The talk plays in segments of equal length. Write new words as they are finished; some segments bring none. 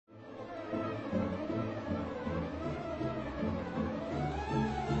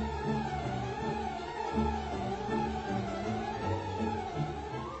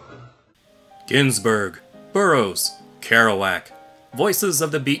Ginsberg, Burroughs, Kerouac, voices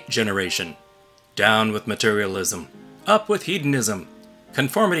of the Beat Generation. Down with materialism, up with hedonism.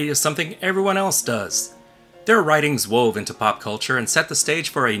 Conformity is something everyone else does. Their writings wove into pop culture and set the stage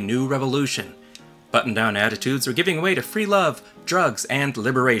for a new revolution. Button-down attitudes are giving way to free love, drugs, and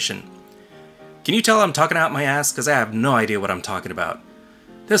liberation. Can you tell I'm talking out my ass? Because I have no idea what I'm talking about.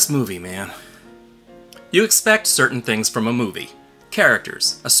 This movie, man. You expect certain things from a movie.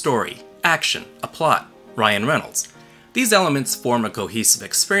 Characters, a story, action, a plot, Ryan Reynolds. These elements form a cohesive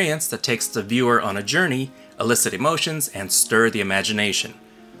experience that takes the viewer on a journey, elicit emotions, and stir the imagination.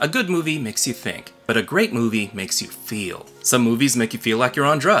 A good movie makes you think, but a great movie makes you feel. Some movies make you feel like you're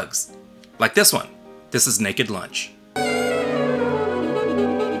on drugs. Like this one. This is Naked Lunch.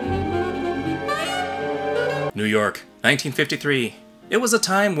 New York, 1953. It was a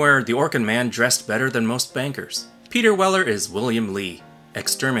time where the Orkin man dressed better than most bankers. Peter Weller is William Lee,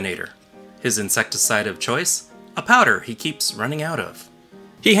 exterminator. His insecticide of choice? A powder he keeps running out of.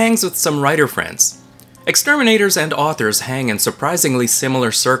 He hangs with some writer friends. Exterminators and authors hang in surprisingly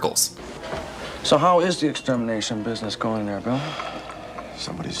similar circles. So how is the extermination business going there, Bill?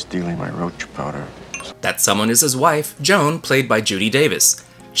 Somebody's stealing my roach powder. That someone is his wife, Joan, played by Judy Davis.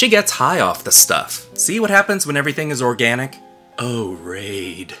 She gets high off the stuff. See what happens when everything is organic? Oh,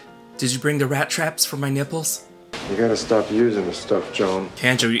 Raid. Did you bring the rat traps for my nipples? You gotta stop using the stuff, Joan.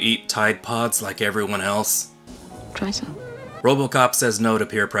 Can't you eat Tide Pods like everyone else? Try some. RoboCop says no to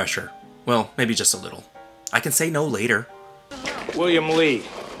peer pressure. Well, maybe just a little. I can say no later. William Lee.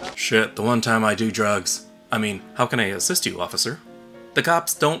 Shit, the one time I do drugs. I mean, how can I assist you, officer? The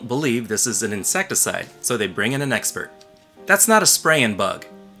cops don't believe this is an insecticide, so they bring in an expert. That's not a spraying bug.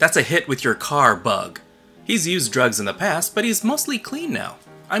 That's a hit with your car bug. He's used drugs in the past, but he's mostly clean now.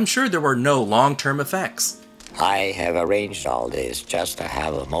 I'm sure there were no long-term effects. I have arranged all this just to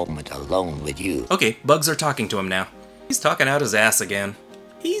have a moment alone with you. Okay, bugs are talking to him now. He's talking out his ass again.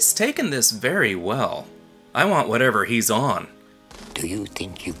 He's taken this very well. I want whatever he's on. Do you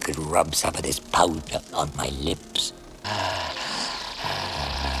think you could rub some of this powder on my lips?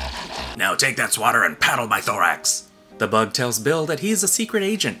 Now take that swatter and paddle my thorax. The bug tells Bill that he's a secret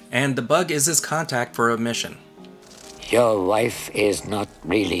agent, and the bug is his contact for a mission. Your wife is not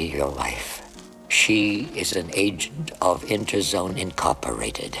really your wife. She is an agent of Interzone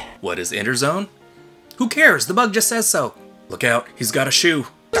Incorporated. What is Interzone? Who cares? The bug just says so. Look out, he's got a shoe.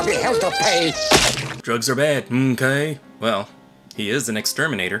 There'll be hell to pay. Drugs are bad, okay? Well, he is an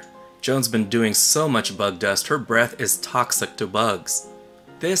exterminator. Joan's been doing so much bug dust, her breath is toxic to bugs.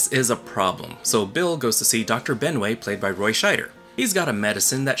 This is a problem, so Bill goes to see Dr. Benway, played by Roy Scheider. He's got a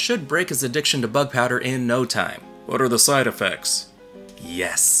medicine that should break his addiction to bug powder in no time. What are the side effects?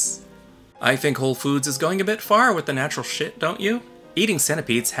 Yes. I think Whole Foods is going a bit far with the natural shit, don't you? Eating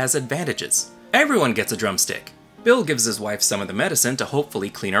centipedes has advantages. Everyone gets a drumstick. Bill gives his wife some of the medicine to hopefully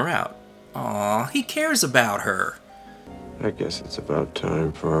clean her out. Aw, he cares about her. I guess it's about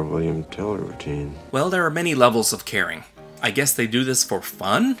time for our William Tell routine. Well, there are many levels of caring. I guess they do this for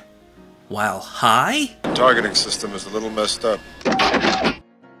fun? While high? The targeting system is a little messed up.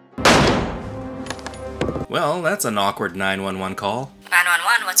 Well, that's an awkward 911 call.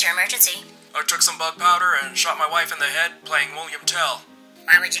 911, what's your emergency? I took some bug powder and shot my wife in the head playing William Tell.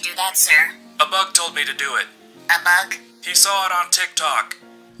 Why would you do that, sir? A bug told me to do it. A bug? He saw it on TikTok.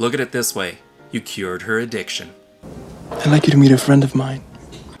 Look at it this way. You cured her addiction. I'd like you to meet a friend of mine.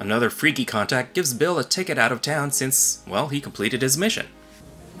 Another freaky contact gives Bill a ticket out of town since, well, he completed his mission.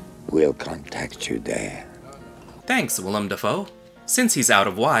 We'll contact you there. Thanks, Willem Dafoe. Since he's out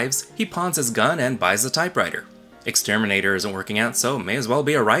of wives, he pawns his gun and buys a typewriter. Exterminator isn't working out, so may as well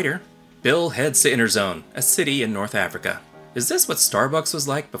be a writer. Bill heads to Interzone, a city in North Africa. Is this what Starbucks was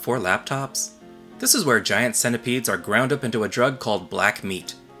like before laptops? This is where giant centipedes are ground up into a drug called black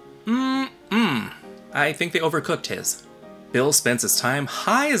meat. I think they overcooked his. Bill spends his time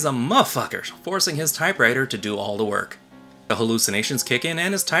high as a motherfucker, forcing his typewriter to do all the work. The hallucinations kick in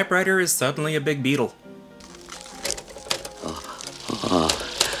and his typewriter is suddenly a big beetle.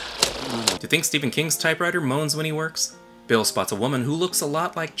 Do you think Stephen King's typewriter moans when he works? Bill spots a woman who looks a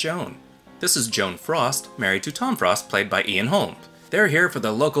lot like Joan. This is Joan Frost, married to Tom Frost, played by Ian Holm. They're here for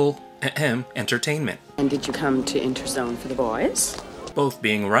the local entertainment. And did you come to Interzone for the boys? Both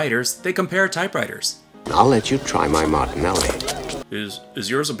being writers, they compare typewriters. I'll let you try my Martinelli. Is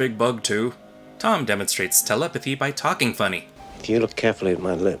yours a big bug too? Tom demonstrates telepathy by talking funny. If you look carefully at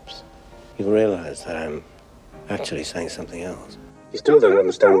my lips, you'll realize that I'm actually saying something else. You still don't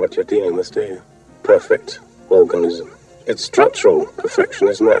understand what you're dealing with, do you? Perfect organism. Its structural perfection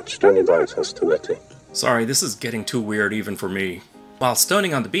is matched only by its hostility. Sorry, this is getting too weird even for me. While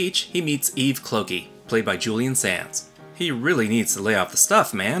stoning on the beach, he meets Eve Clokey, played by Julian Sands. He really needs to lay off the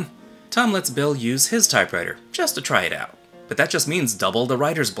stuff, man. Tom lets Bill use his typewriter, just to try it out. But that just means double the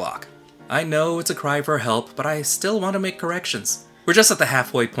writer's block. I know it's a cry for help, but I still want to make corrections. We're just at the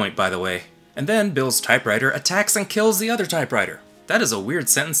halfway point, by the way. And then Bill's typewriter attacks and kills the other typewriter. That is a weird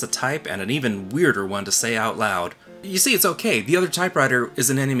sentence to type and an even weirder one to say out loud. You see, it's okay. The other typewriter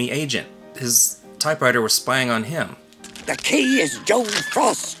is an enemy agent. His typewriter was spying on him. The key is Joan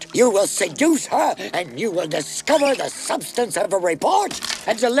Frost. You will seduce her, and you will discover the substance of a report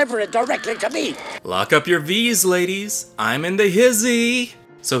and deliver it directly to me. Lock up your V's, ladies. I'm in the hizzy.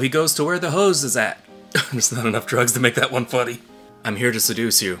 So he goes to where the hose is at. There's not enough drugs to make that one funny. I'm here to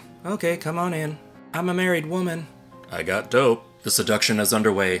seduce you. Okay, come on in. I'm a married woman. I got dope. The seduction is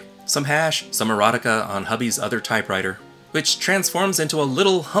underway. Some hash, some erotica on hubby's other typewriter, which transforms into a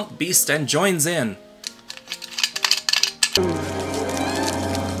little hump beast and joins in.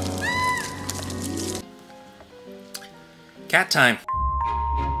 Cat time.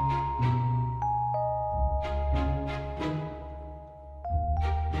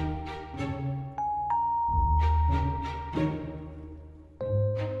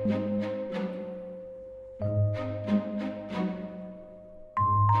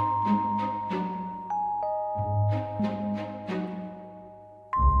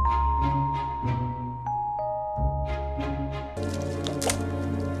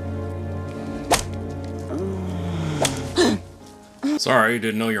 Sorry,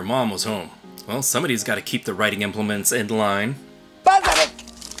 didn't know your mom was home. Well, somebody's got to keep the writing implements in line.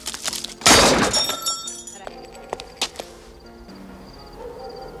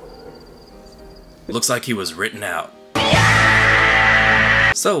 Looks like he was written out.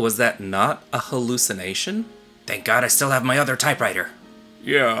 So, was that not a hallucination? Thank God I still have my other typewriter.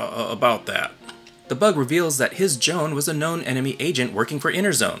 Yeah, about that. The bug reveals that his Joan was a known enemy agent working for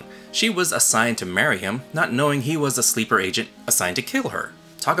Interzone. She was assigned to marry him, not knowing he was a sleeper agent assigned to kill her.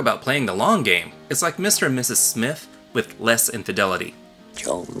 Talk about playing the long game. It's like Mr. and Mrs. Smith with less infidelity.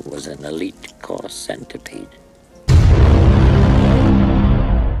 Joan was an elite core centipede.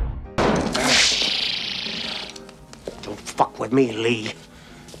 Don't fuck with me, Lee.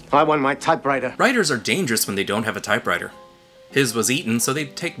 I want my typewriter. Writers are dangerous when they don't have a typewriter. His was eaten, so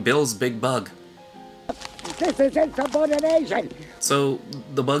they'd take Bill's big bug. This is insubordination! So,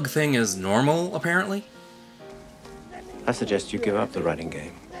 the bug thing is normal, apparently? I suggest you give up the writing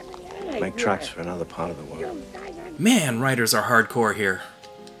game. Make tracks for another part of the world. Man, writers are hardcore here.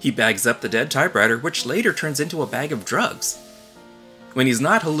 He bags up the dead typewriter, which later turns into a bag of drugs. When he's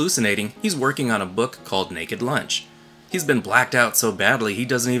not hallucinating, he's working on a book called Naked Lunch. He's been blacked out so badly he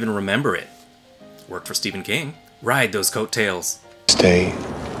doesn't even remember it. Worked for Stephen King. Ride those coattails. Stay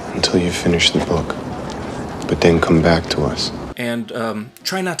until you finish the book, but then come back to us. And,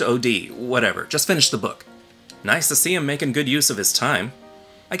 try not to OD, whatever, just finish the book. Nice to see him making good use of his time.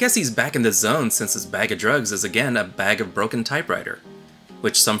 I guess he's back in the zone since his bag of drugs is again a bag of broken typewriter,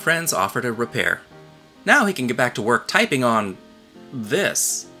 which some friends offer to repair. Now he can get back to work typing on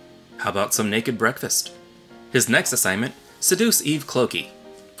this. How about some naked breakfast? His next assignment, seduce Eve Clokey.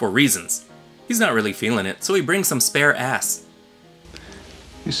 For reasons. He's not really feeling it, so he brings some spare ass.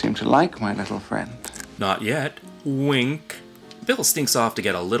 You seem to like my little friend. Not yet. Wink. Bill stinks off to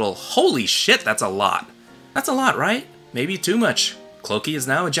get a little. Holy shit, that's a lot. That's a lot, right? Maybe too much. Clokey is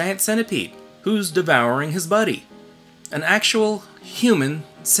now a giant centipede, who's devouring his buddy. An actual human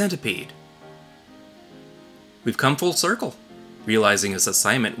centipede. We've come full circle. Realizing his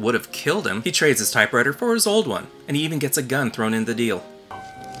assignment would have killed him, he trades his typewriter for his old one, and he even gets a gun thrown in the deal.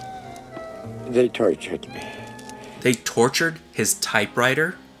 They tortured me. They tortured his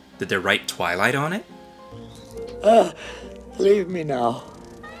typewriter? Did they write Twilight on it? Leave me now,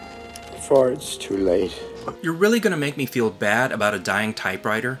 before it's too late. You're really gonna make me feel bad about a dying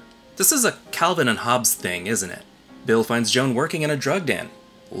typewriter? This is a Calvin and Hobbes thing, isn't it? Bill finds Joan working in a drug den.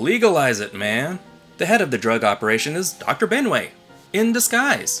 Legalize it, man. The head of the drug operation is Dr. Benway, in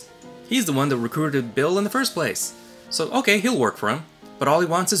disguise. He's the one that recruited Bill in the first place. So, okay, he'll work for him, but all he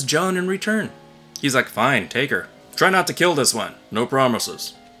wants is Joan in return. He's like, fine, take her. Try not to kill this one. No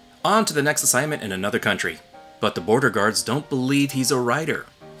promises. On to the next assignment in another country. But the border guards don't believe he's a writer.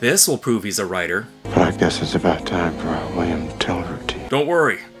 This will prove he's a writer. But I guess it's about time for a William Tell routine. Don't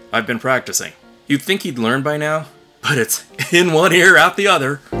worry, I've been practicing. You'd think he'd learn by now, but it's in one ear, out the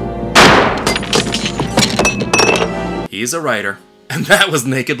other. He's a writer, and that was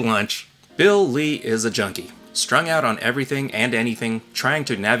Naked Lunch. Bill Lee is a junkie, strung out on everything and anything, trying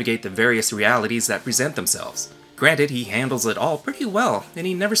to navigate the various realities that present themselves. Granted, he handles it all pretty well, and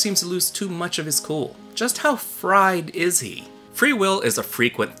he never seems to lose too much of his cool. Just how fried is he? Free will is a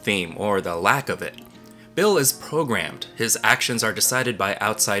frequent theme, or the lack of it. Bill is programmed. His actions are decided by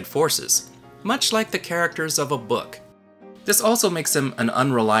outside forces, much like the characters of a book. This also makes him an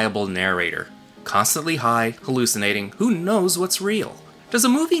unreliable narrator. Constantly high, hallucinating, who knows what's real? Does a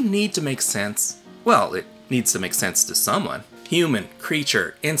movie need to make sense? Well, it needs to make sense to someone. Human,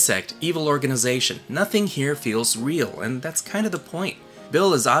 creature, insect, evil organization, nothing here feels real, and that's kind of the point.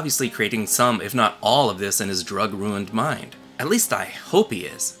 Bill is obviously creating some, if not all, of this in his drug-ruined mind. At least I hope he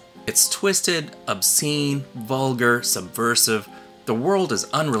is. It's twisted, obscene, vulgar, subversive. The world is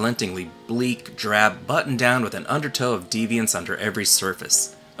unrelentingly bleak, drab, buttoned down with an undertow of deviance under every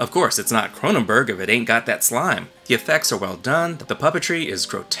surface. Of course, it's not Cronenberg if it ain't got that slime. The effects are well done, the puppetry is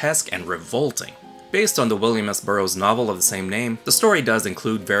grotesque and revolting. Based on the William S. Burroughs novel of the same name, the story does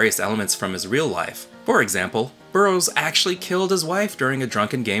include various elements from his real life. For example, Burroughs actually killed his wife during a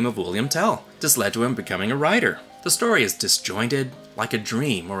drunken game of William Tell. This led to him becoming a writer. The story is disjointed, like a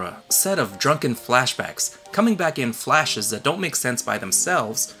dream or a set of drunken flashbacks, coming back in flashes that don't make sense by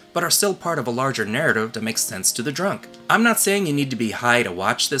themselves, but are still part of a larger narrative that makes sense to the drunk. I'm not saying you need to be high to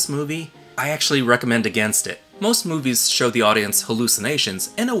watch this movie. I actually recommend against it. Most movies show the audience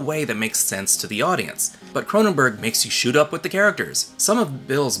hallucinations in a way that makes sense to the audience, but Cronenberg makes you shoot up with the characters. Some of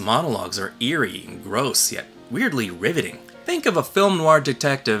Bill's monologues are eerie and gross, yet weirdly riveting. Think of a film noir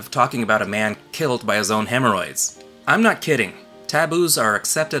detective talking about a man killed by his own hemorrhoids. I'm not kidding. Taboos are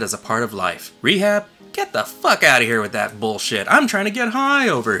accepted as a part of life. Rehab? Get the fuck out of here with that bullshit. I'm trying to get high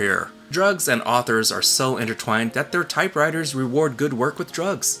over here. Drugs and authors are so intertwined that their typewriters reward good work with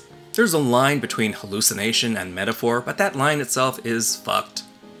drugs. There's a line between hallucination and metaphor, but that line itself is fucked.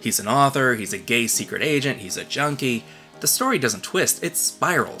 He's an author, he's a gay secret agent, he's a junkie. The story doesn't twist, it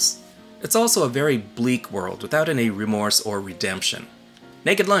spirals. It's also a very bleak world without any remorse or redemption.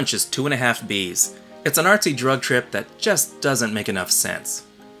 Naked Lunch is 2.5 Bs. It's an artsy drug trip that just doesn't make enough sense.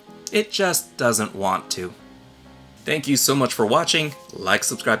 It just doesn't want to. Thank you so much for watching. Like,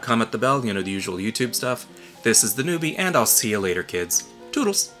 subscribe, comment the bell, you know, the usual YouTube stuff. This is theNewBee, and I'll see you later, kids.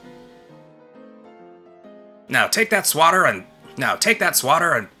 Toodles. Now take that swatter and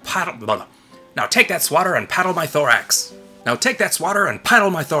paddle. Now take that swatter and paddle my thorax. Now take that swatter and paddle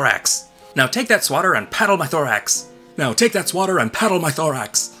my thorax. Now take that swatter and paddle my thorax. Now take that swatter and paddle my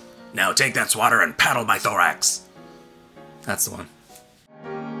thorax. Now take that swatter and paddle my thorax. That's the one.